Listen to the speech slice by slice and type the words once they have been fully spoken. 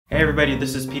Hey everybody,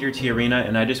 this is Peter T. Arena,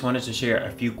 and I just wanted to share a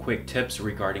few quick tips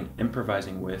regarding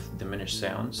improvising with diminished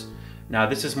sounds. Now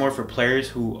this is more for players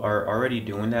who are already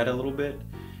doing that a little bit.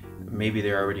 Maybe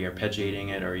they're already arpeggiating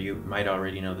it, or you might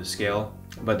already know the scale,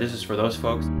 but this is for those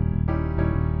folks.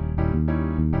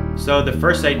 So the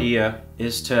first idea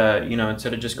is to,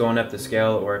 instead of just going up the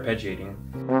scale or arpeggiating,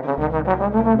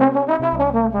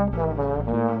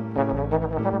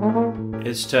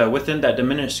 is to, within that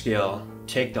diminished scale,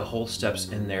 take the whole steps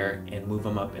in there and move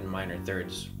them up in minor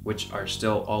thirds, which are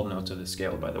still all notes of the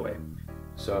scale, by the way.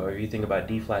 So if you think about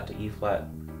D flat to E flat,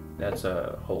 that's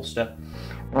a whole step.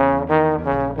 So,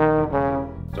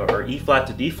 or E flat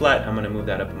to D flat, I'm going to move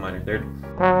that up a minor third.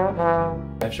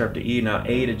 F sharp to E, now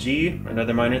A to G,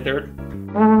 another minor third.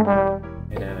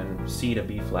 And then C to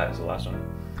B flat is the last one.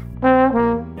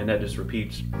 And that just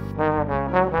repeats.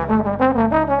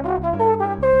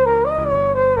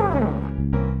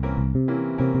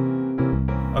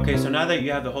 Okay, so now that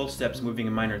you have the whole steps moving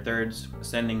in minor thirds,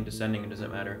 ascending, descending, it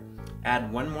doesn't matter,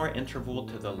 add one more interval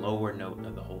to the lower note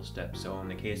of the whole step. So in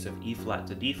the case of E flat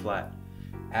to D flat,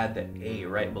 add the A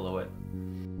right below it.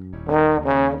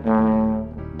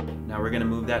 Now we're going to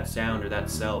move that sound or that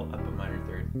cell up a minor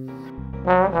third.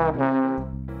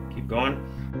 Keep going.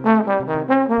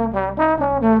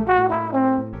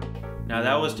 Now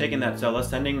that was taking that cell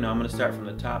ascending. Now I'm going to start from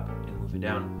the top and move it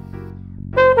down.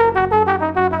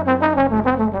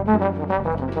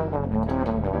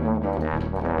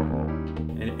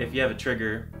 And if you have a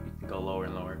trigger, you can go lower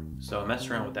and lower. So mess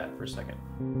around with that for a second.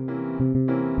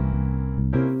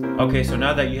 Okay, so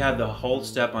now that you have the whole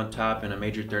step on top and a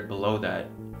major third below that,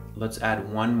 let's add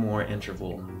one more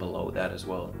interval below that as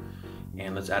well.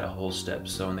 And let's add a whole step.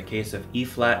 So in the case of E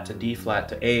flat to D flat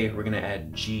to A, we're going to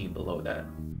add G below that.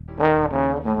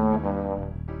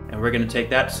 And we're going to take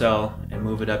that cell and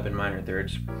move it up in minor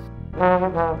thirds.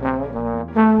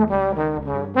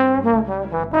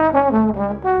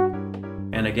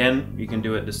 And again, you can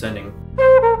do it descending.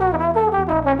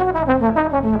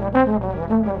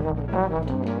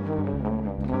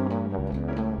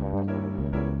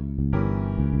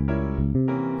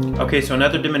 Okay, so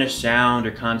another diminished sound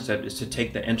or concept is to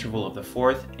take the interval of the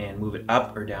fourth and move it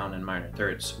up or down in minor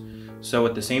thirds. So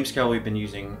with the same scale we've been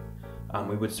using,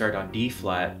 we would start on D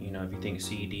flat, if you think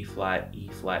C, D flat, E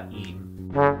flat, E.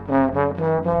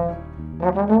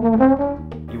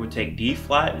 You would take D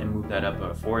flat and move that up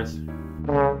a fourth.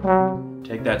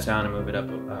 Take that sound and move it up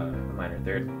a minor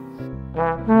third.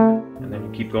 And then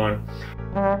you keep going.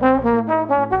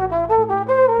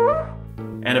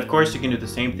 And of course you can do the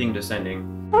same thing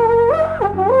descending.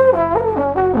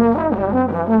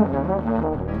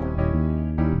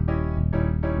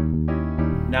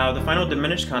 Now the final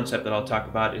diminished concept that I'll talk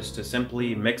about is to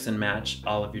simply mix and match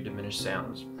all of your diminished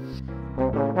sounds.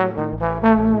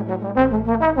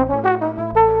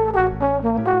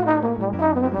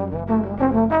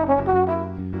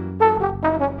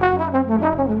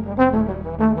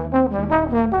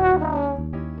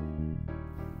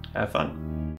 Have fun.